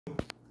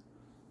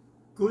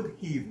Good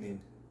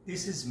evening,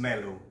 this is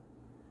Mello.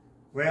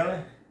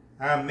 Well,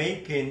 I'm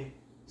making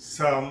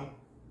some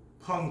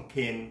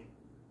pumpkin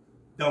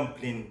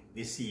dumpling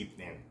this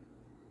evening.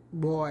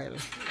 Boil.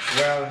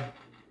 Well,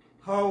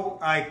 how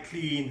I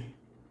clean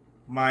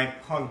my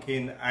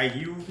pumpkin, I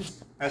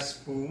use a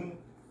spoon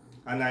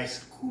and I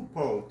scoop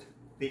out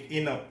the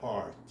inner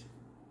part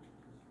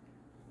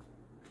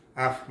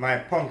of my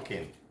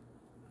pumpkin.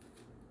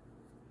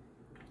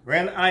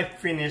 When I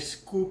finish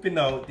scooping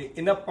out the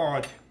inner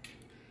part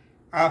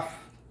of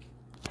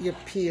You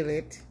peel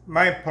it.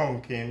 my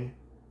pumpkin,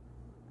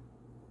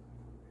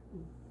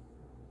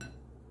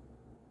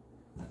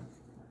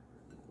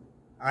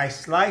 I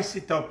slice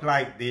it up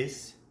like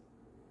this,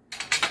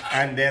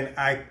 and then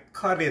I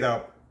cut it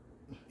up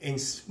in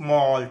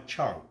small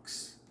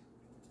chunks.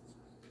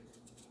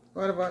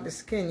 What about the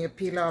skin? You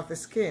peel off the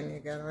skin. You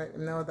gotta let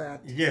them know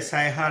that. Yes,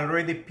 I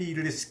already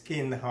peeled the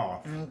skin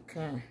off.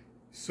 Okay.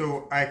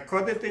 So I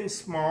cut it in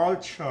small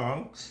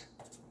chunks.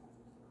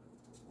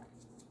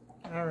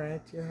 All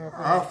right, you have.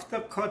 After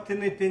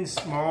cutting it in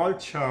small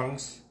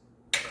chunks,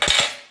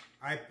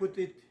 I put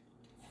it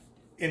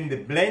in the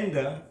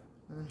blender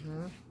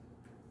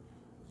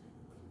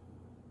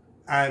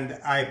and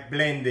I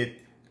blend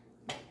it.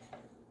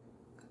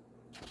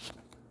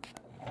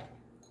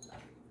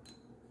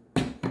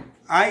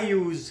 I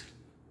use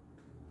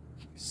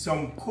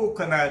some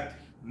coconut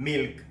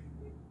milk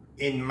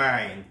in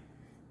mine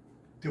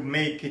to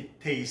make it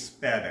taste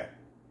better.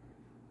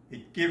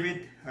 It gives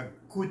it a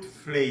good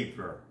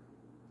flavor.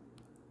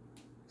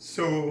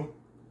 So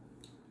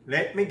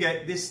let me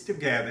get this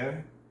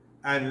together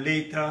and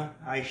later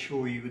I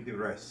show you the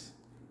rest.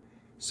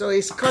 So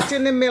he's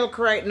cutting the milk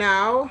right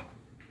now,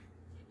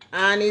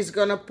 and he's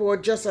gonna pour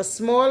just a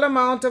small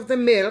amount of the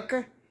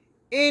milk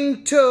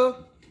into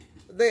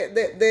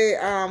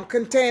the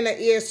container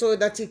here so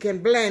that he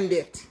can blend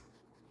it.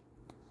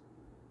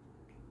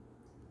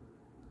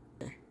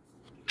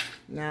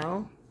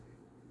 Now,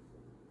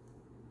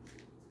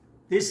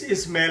 This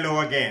is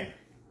Mello again.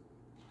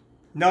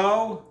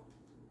 Now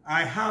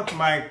I have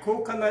my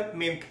coconut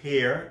milk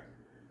here.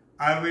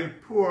 I will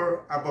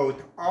pour about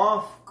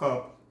half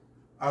cup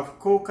of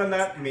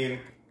coconut milk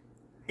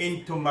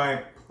into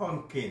my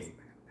pumpkin.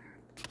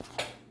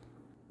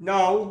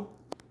 Now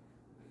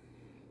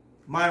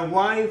my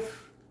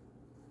wife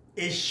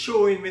is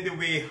showing me the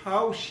way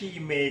how she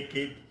make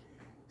it,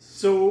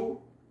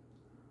 so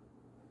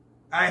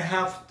I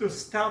have to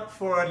stop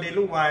for a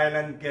little while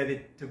and get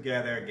it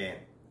together again.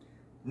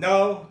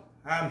 Now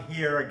I'm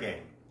here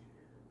again.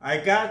 I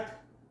got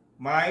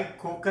my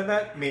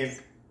coconut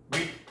milk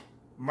with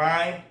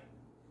my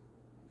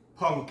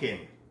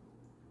pumpkin.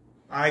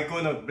 I'm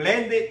gonna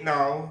blend it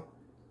now.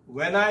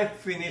 When I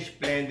finish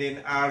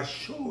blending, I'll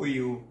show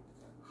you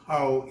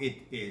how it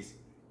is.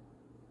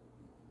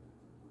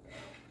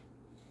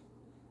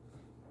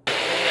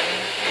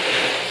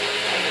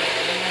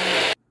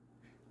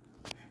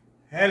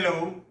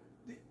 Hello,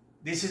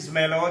 this is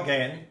Mello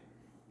again.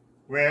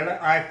 Well,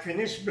 I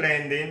finished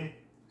blending,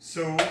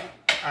 so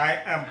I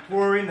am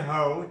pouring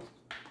out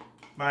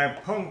my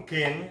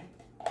pumpkin,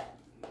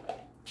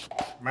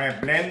 my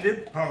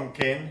blended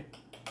pumpkin.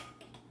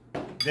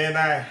 Then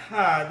I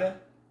had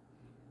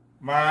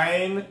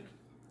mine.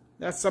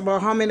 that's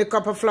about how many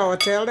cup of flour?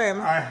 Tell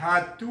them. I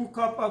had 2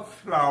 cups of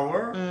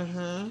flour.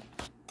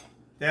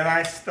 Then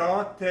I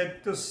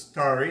started to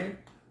stir it.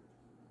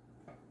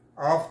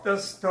 After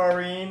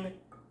stirring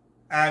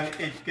and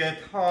it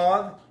get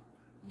hard,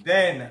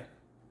 then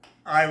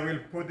I will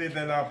put it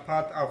in a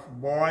pot of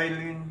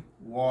boiling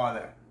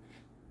water.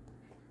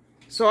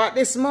 So at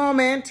this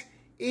moment,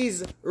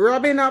 he's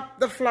rubbing up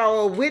the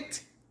flour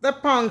with the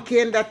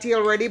pumpkin that he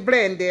already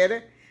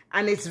blended,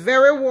 and it's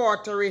very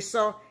watery,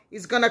 so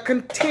he's gonna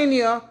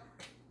continue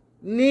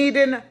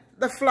kneading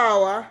the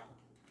flour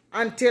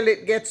until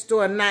it gets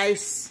to a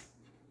nice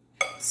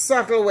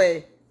subtle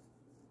way.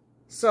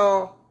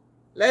 So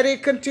let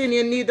it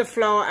continue knead the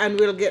flour and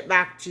we'll get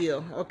back to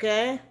you,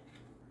 okay?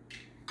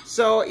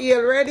 So he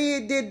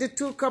already did the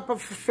 2 cups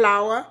of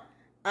flour,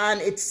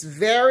 and it's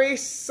very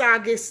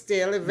soggy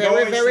still.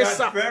 Very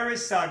not very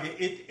soggy.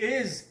 It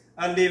is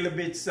a little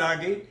bit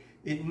soggy.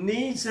 It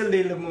needs a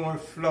little more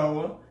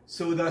flour,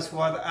 so that's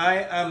what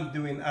I am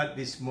doing at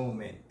this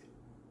moment.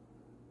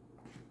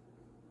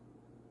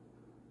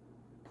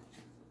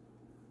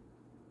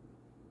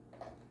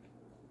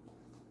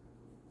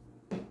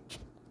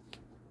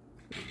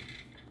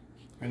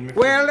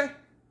 Well,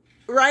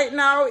 right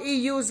now he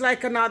used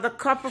like another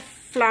cup of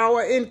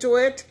flour into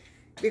it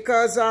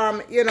because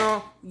you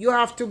know, you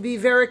have to be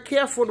very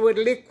careful with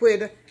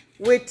liquid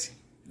with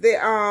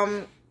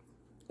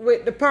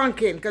the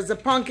pumpkin, because the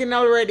pumpkin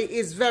already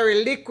is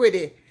very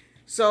liquidy.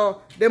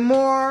 So the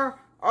more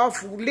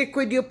of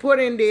liquid you put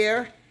in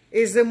there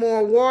is the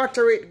more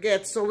water it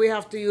gets. So we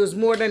have to use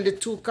more than the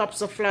 2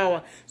 cups of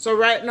flour. So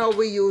right now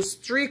we use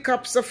 3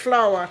 cups of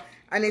flour,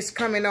 and it's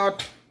coming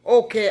out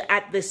okay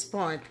at this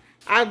point.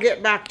 I'll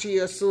get back to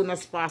you as soon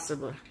as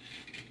possible.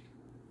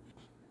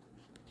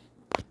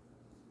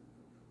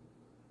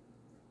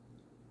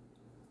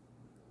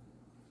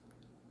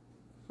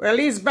 Well,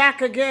 he's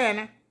back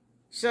again.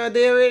 So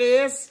there it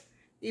is.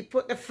 He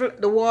put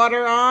the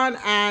water on,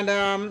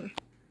 and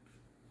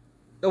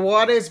the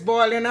water is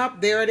boiling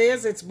up. There it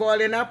is. It's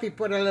boiling up. He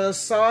put a little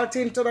salt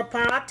into the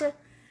pot.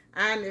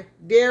 And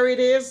there it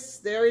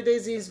is. There it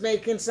is. He's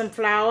making some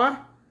flour.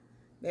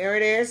 There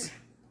it is.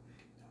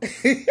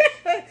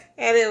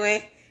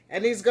 Anyway,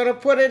 and he's going to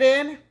put it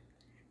in.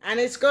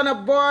 And it's going to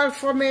boil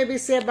for maybe,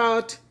 say,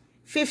 about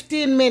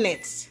 15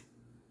 minutes.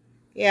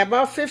 Yeah,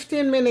 about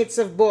 15 minutes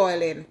of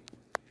boiling.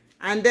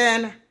 And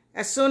then,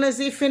 as soon as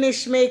he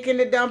finished making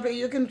the dumpling,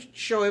 you can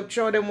show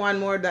them one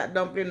more of that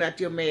dumpling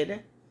that you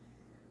made.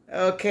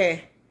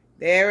 Okay,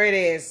 there it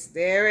is.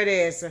 There it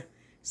is.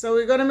 So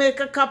we're going to make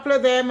a couple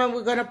of them, and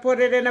we're going to put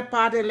it in a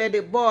pot and let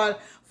it boil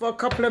for a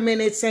couple of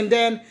minutes. And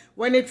then,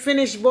 when it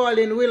finishes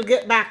boiling, we'll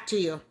get back to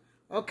you.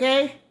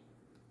 Okay?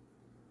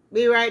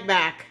 Be right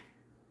back.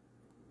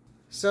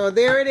 So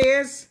there it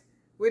is.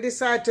 We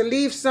decided to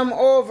leave some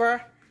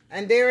over,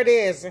 and there it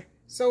is.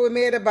 So we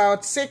made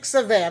about 6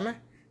 of them,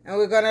 and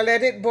we're going to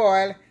let it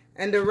boil,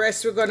 and the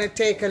rest we're going to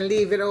take and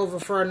leave it over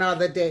for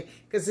another day,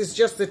 because it's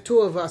just the 2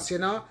 of us, you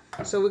know.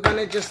 So we're going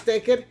to just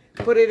take it,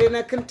 put it in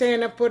a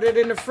container, put it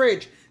in the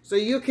fridge. So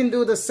you can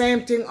do the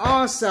same thing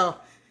also.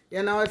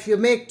 You know, if you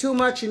make too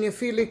much and you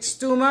feel it's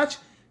too much,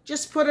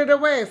 just put it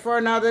away for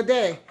another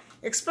day.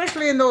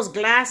 Especially in those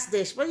glass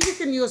dish. But you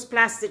can use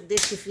plastic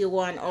dish if you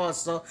want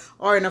also.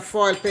 Or in a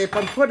foil paper,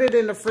 and put it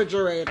in the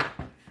refrigerator.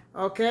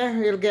 Okay,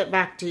 we'll get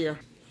back to you.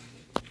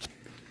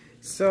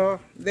 So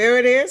there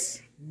it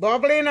is,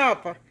 bubbling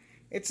up.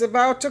 It's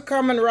about to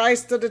come and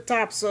rise to the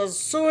top. So as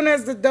soon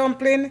as the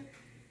dumpling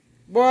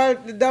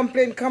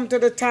come to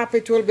the top,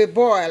 it will be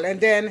boiled. And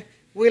then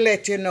we'll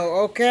let you know,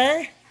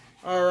 okay?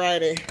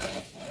 Alrighty.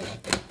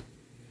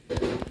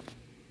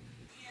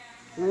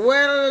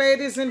 Well,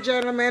 ladies and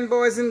gentlemen,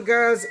 boys and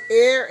girls,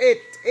 here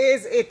it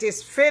is. It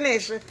is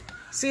finished.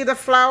 See the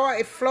flour?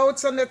 It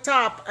floats on the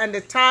top, and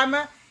the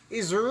timer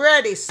is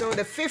ready. So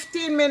the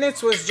 15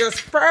 minutes was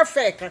just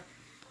perfect.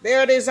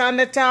 There it is on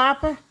the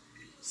top.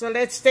 So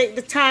let's take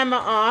the timer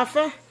off.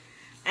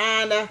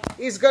 And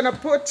he's going to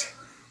put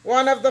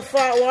one or 2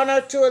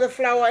 of the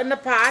flour in the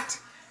pot.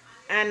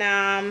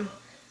 And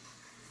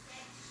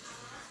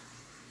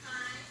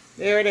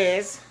there it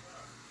is.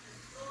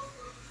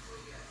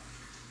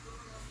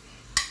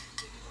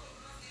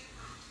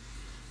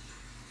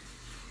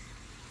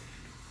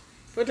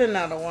 Put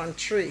another one,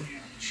 3.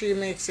 3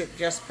 makes it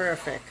just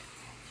perfect.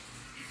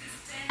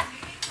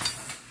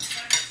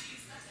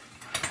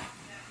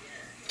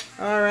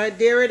 Alright,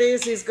 there it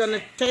is. He's going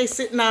to taste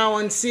it now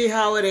and see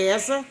how it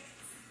is. And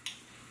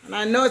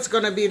I know it's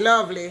going to be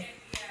lovely.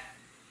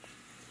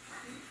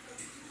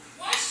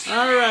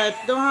 Alright,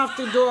 don't have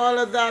to do all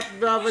of that,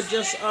 brother.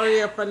 Just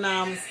hurry up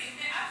and,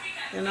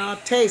 you know,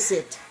 taste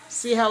it.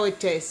 See how it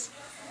tastes.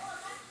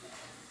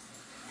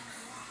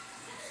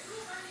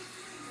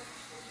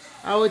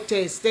 How it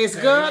tastes. Tastes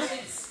good?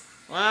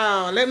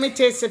 Wow, let me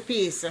taste a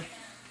piece.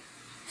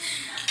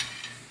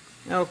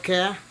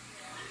 Okay.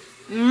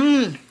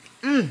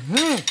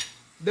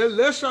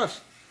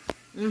 Delicious.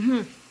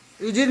 You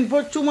didn't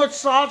put too much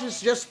salt.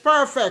 It's just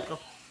perfect.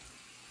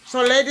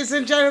 So, ladies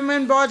and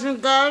gentlemen, boys and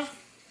girls,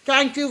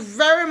 thank you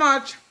very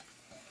much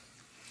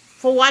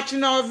for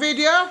watching our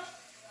video.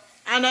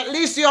 And at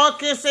least y'all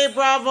can say,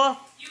 bravo,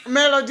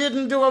 Mello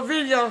didn't do a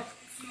video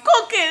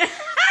cooking.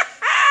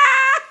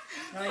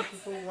 Thank you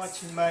for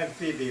watching my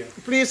video.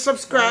 Please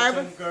subscribe.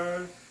 Boys and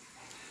girls,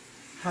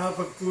 have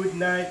a good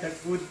night, a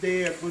good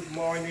day, a good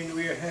morning,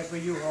 wherever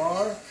you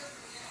are.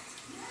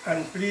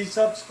 And please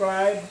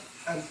subscribe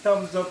and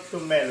thumbs up to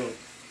Mello.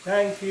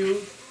 Thank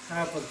you.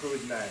 Have a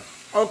good night.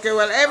 Okay,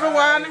 well,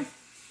 everyone, bye.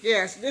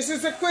 Yes, this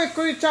is a quick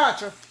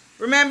retouch.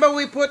 Remember,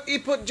 he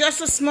put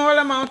just a small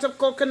amount of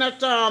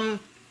coconut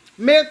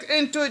milk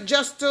into it,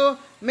 just to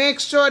make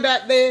sure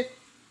that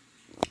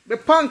the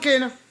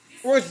pumpkin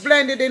was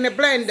blended in the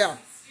blender.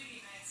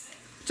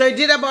 So he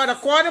did about a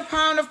 1/4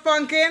 pound of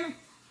pumpkin,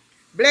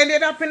 blend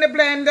it up in the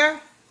blender.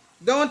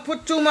 Don't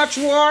put too much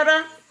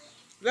water.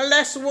 The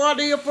less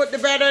water you put, the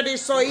better it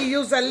is. So he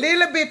used a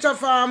little bit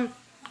of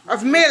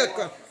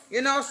milk.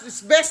 You know,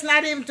 it's best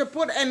not even to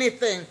put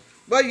anything.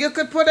 But you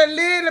could put a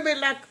little bit,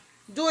 like,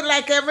 do it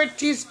like every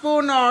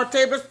teaspoon or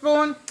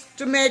tablespoon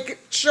to make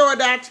sure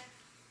that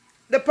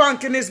the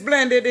pumpkin is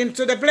blended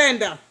into the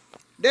blender.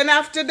 Then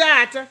after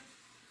that,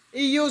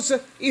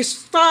 he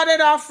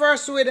started off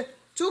first with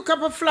 2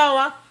 cups of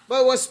flour,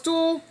 but it was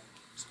too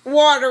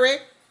watery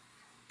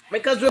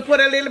because we put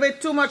a little bit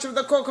too much of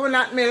the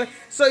coconut milk.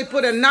 So he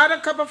put another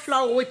cup of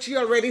flour, which you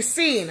already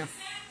seen.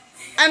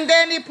 And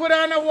then he put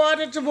on the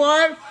water to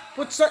boil,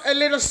 put a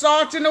little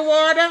salt in the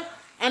water,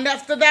 and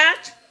after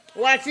that,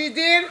 what he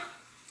did,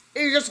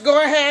 he just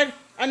go ahead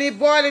and he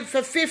boiled it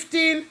for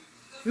 15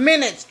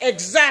 minutes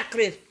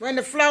exactly. When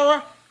the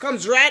flour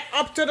comes right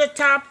up to the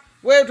top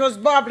where it was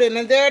bubbling,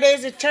 and there it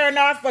is, it turned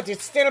off, but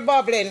it's still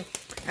bubbling.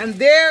 And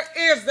there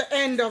is the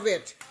end of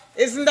it.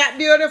 Isn't that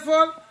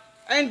beautiful?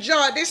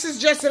 Enjoy. This is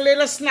just a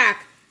little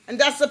snack, and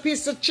that's a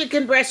piece of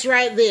chicken breast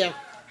right there.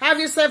 Have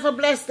yourself a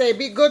blessed day.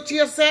 Be good to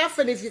yourself,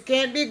 and if you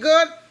can't be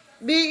good,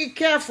 be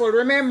careful.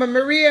 Remember,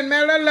 Marie and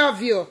Mello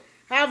love you.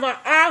 Have an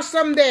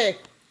awesome day.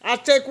 I'll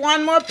take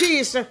one more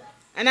piece,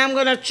 and I'm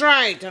going to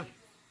try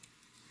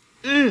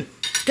it.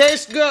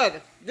 Tastes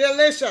good.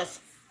 Delicious.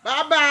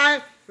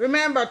 Bye-bye.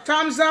 Remember,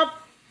 thumbs up,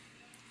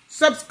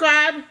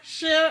 subscribe,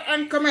 share,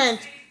 and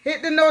comment.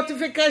 Hit the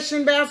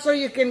notification bell so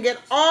you can get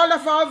all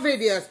of our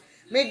videos.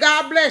 May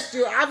God bless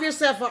you. Have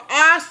yourself an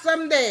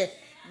awesome day.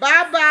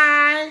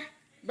 Bye-bye.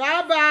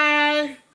 Bye-bye.